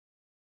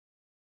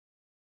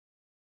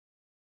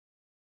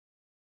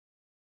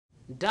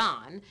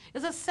Don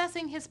is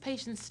assessing his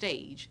patient's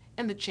stage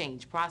in the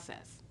change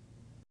process.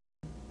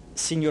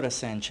 Senora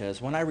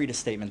Sanchez, when I read a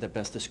statement that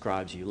best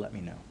describes you, let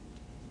me know.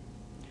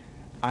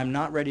 I'm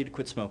not ready to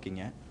quit smoking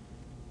yet.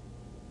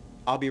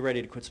 I'll be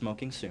ready to quit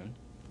smoking soon.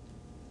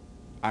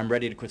 I'm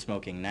ready to quit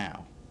smoking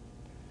now.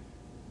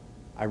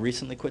 I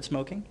recently quit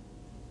smoking.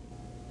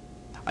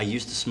 I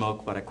used to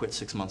smoke, but I quit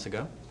 6 months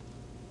ago.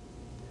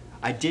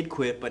 I did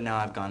quit, but now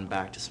I've gone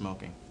back to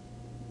smoking.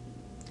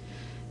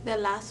 The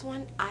last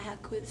one, I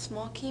had quit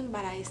smoking,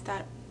 but I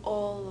start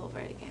all over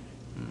again.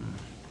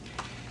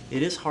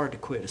 It is hard to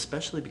quit,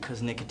 especially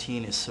because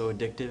nicotine is so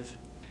addictive.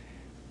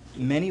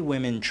 Many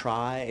women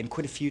try and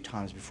quit a few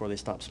times before they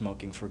stop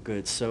smoking for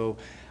good, so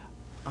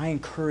I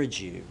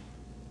encourage you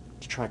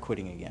to try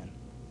quitting again.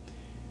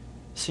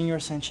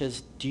 Senora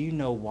Sanchez, do you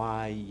know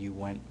why you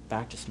went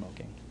back to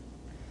smoking?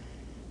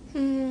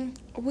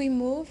 We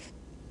moved,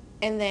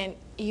 and then,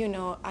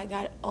 I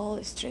got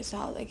all stressed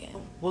out again.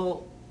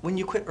 Well, when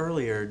you quit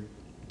earlier,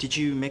 did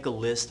you make a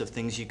list of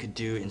things you could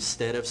do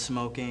instead of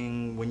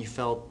smoking when you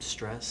felt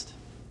stressed?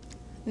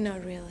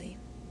 Not really.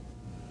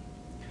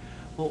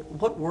 Well,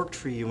 what worked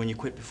for you when you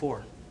quit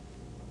before?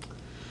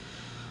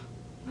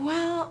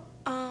 Well,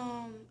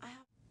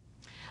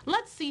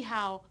 Let's see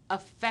how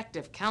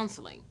effective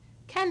counseling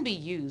can be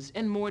used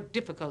in more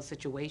difficult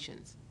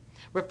situations.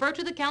 Refer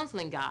to the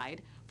counseling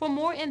guide for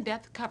more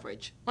in-depth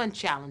coverage on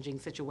challenging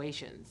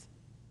situations.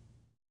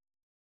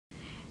 And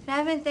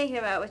I've been thinking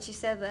about what you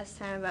said last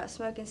time about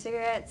smoking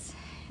cigarettes,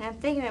 and I'm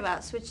thinking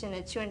about switching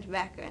to chewing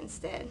tobacco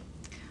instead.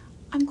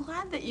 I'm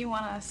glad that you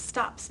want to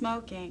stop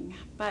smoking,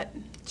 but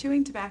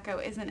chewing tobacco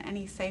isn't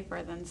any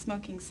safer than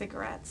smoking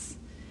cigarettes.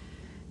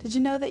 Did you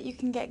know that you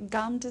can get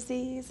gum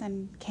disease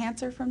and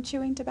cancer from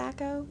chewing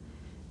tobacco?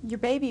 Your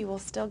baby will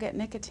still get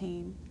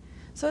nicotine.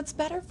 So it's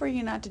better for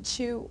you not to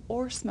chew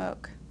or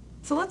smoke.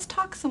 So let's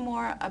talk some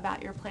more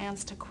about your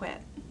plans to quit.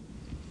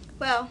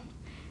 Well,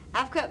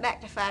 I've cut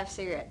back to 5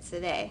 cigarettes a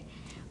day,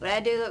 but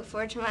I do look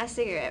forward to my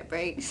cigarette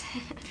breaks.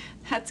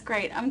 That's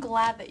great. I'm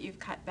glad that you've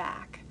cut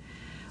back.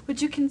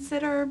 Would you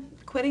consider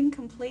quitting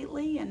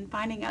completely and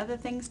finding other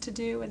things to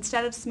do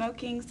instead of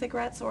smoking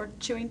cigarettes or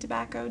chewing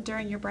tobacco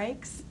during your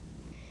breaks?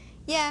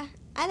 Yeah,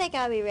 I think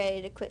I'll be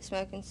ready to quit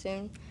smoking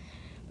soon,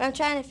 but I'm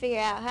trying to figure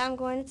out how I'm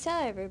going to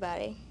tell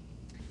everybody.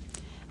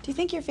 Do you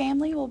think your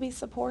family will be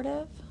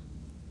supportive?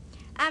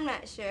 I'm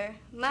not sure.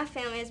 My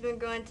family has been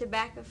growing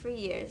tobacco for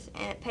years,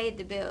 and it paid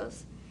the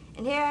bills.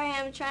 And here I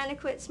am trying to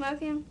quit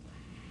smoking.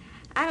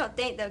 I don't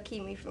think they'll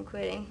keep me from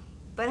quitting,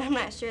 but I'm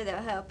not sure they'll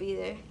help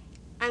either.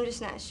 I'm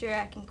just not sure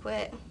I can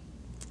quit.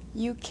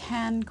 You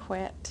can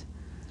quit.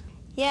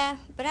 Yeah,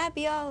 but I'd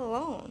be all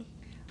alone.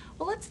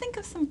 Well, let's think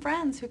of some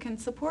friends who can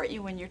support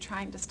you when you're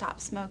trying to stop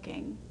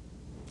smoking.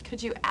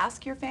 Could you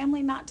ask your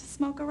family not to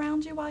smoke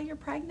around you while you're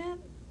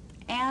pregnant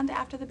and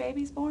after the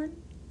baby's born?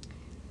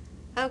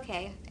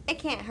 Okay, it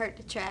can't hurt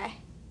to try.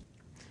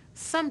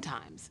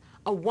 Sometimes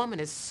a woman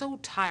is so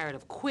tired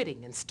of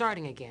quitting and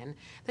starting again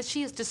that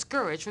she is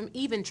discouraged from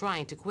even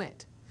trying to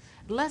quit.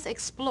 Let's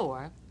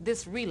explore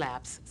this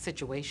relapse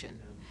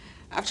situation.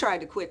 I've tried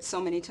to quit so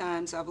many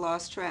times I've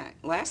lost track.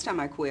 Last time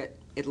I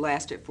quit, it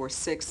lasted for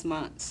 6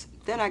 months.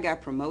 Then I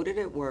got promoted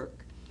at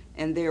work,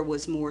 and there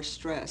was more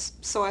stress,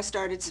 so I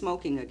started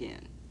smoking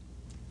again.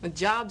 The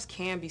jobs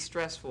can be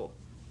stressful,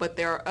 but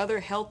there are other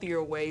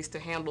healthier ways to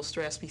handle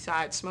stress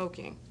besides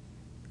smoking.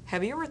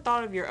 Have you ever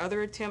thought of your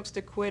other attempts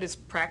to quit as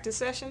practice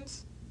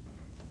sessions?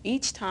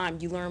 Each time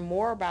you learn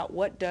more about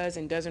what does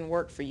and doesn't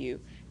work for you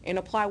and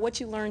apply what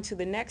you learn to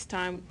the next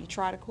time you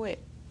try to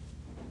quit.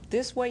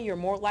 This way you're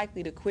more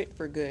likely to quit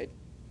for good.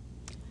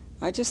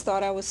 I just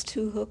thought I was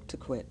too hooked to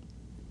quit.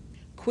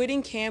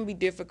 Quitting can be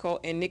difficult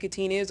and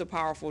nicotine is a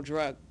powerful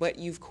drug, but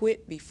you've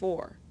quit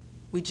before.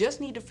 We just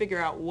need to figure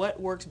out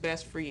what works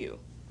best for you.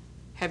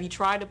 Have you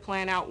tried to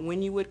plan out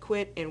when you would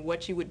quit and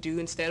what you would do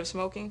instead of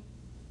smoking?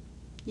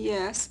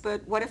 Yes,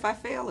 but what if I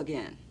fail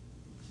again?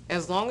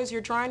 As long as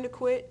you're trying to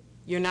quit,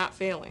 you're not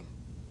failing.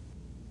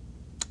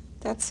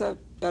 That's a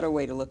better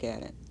way to look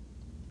at it.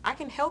 I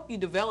can help you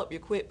develop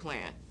your quit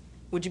plan.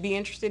 Would you be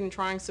interested in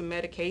trying some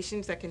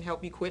medications that can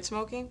help you quit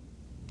smoking?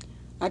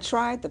 I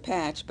tried the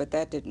patch, but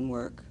that didn't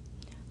work.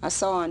 I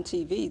saw on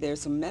TV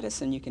there's some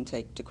medicine you can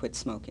take to quit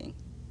smoking.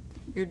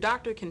 Your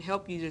doctor can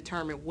help you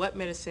determine what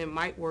medicine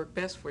might work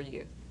best for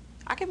you.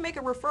 I can make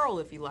a referral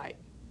if you like.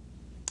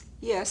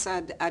 Yes,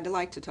 I'd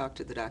like to talk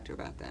to the doctor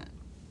about that.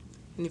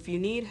 And if you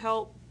need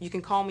help, you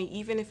can call me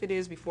even if it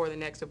is before the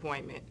next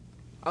appointment.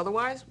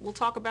 Otherwise, we'll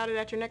talk about it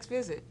at your next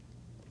visit.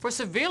 For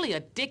severely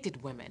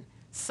addicted women,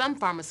 some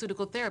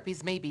pharmaceutical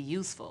therapies may be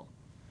useful.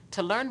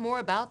 To learn more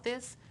about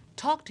this,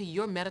 talk to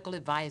your medical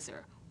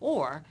advisor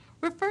or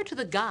refer to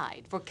the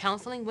guide for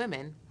counseling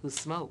women who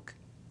smoke.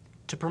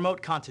 To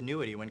promote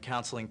continuity when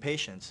counseling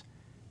patients,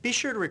 be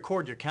sure to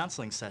record your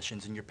counseling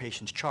sessions in your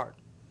patient's chart.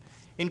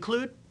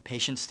 Include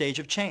patient stage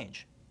of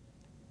change,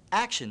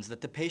 actions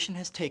that the patient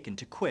has taken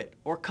to quit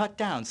or cut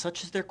down,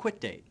 such as their quit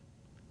date,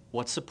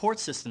 what support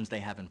systems they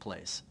have in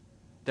place,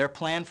 their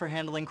plan for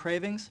handling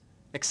cravings,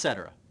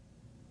 etc.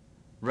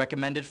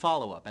 Recommended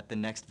follow-up at the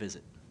next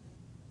visit.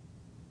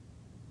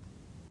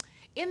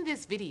 In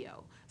this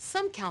video,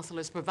 some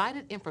counselors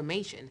provided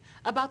information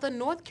about the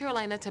North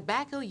Carolina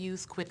Tobacco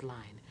Use Quit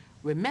Line.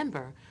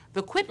 Remember,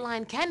 the Quit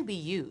Line can be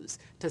used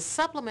to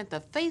supplement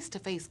the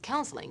face-to-face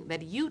counseling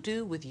that you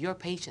do with your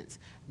patients,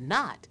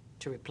 not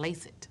to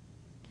replace it.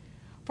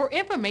 For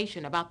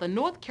information about the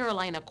North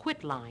Carolina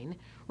Quit Line,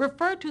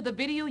 refer to the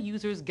Video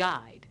User's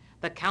Guide,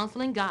 the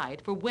counseling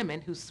guide for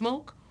women who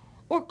smoke,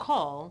 or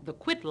call the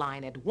Quit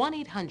Line at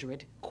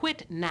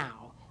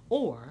 1-800-QUIT-NOW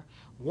or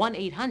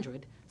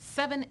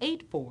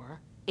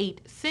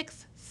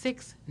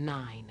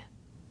 1-800-784-8669.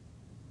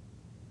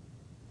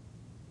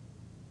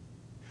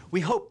 We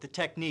hope the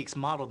techniques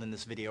modeled in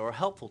this video are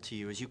helpful to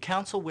you as you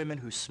counsel women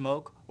who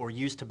smoke or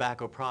use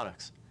tobacco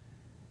products.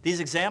 These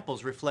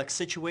examples reflect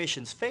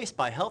situations faced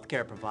by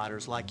healthcare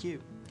providers like you.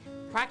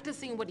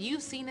 Practicing what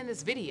you've seen in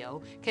this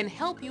video can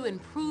help you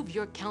improve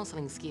your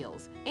counseling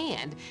skills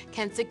and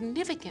can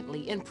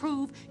significantly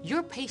improve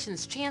your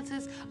patient's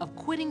chances of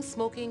quitting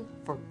smoking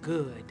for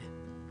good.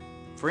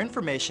 For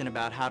information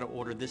about how to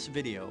order this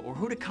video or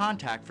who to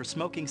contact for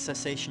smoking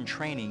cessation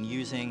training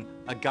using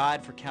a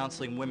guide for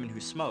counseling women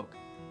who smoke,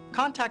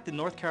 contact the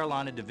North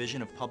Carolina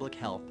Division of Public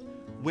Health,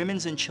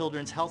 Women's and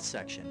Children's Health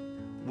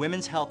Section,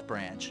 Women's Health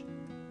Branch,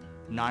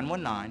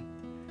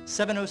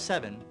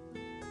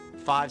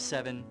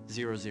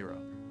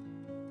 919-707-5700.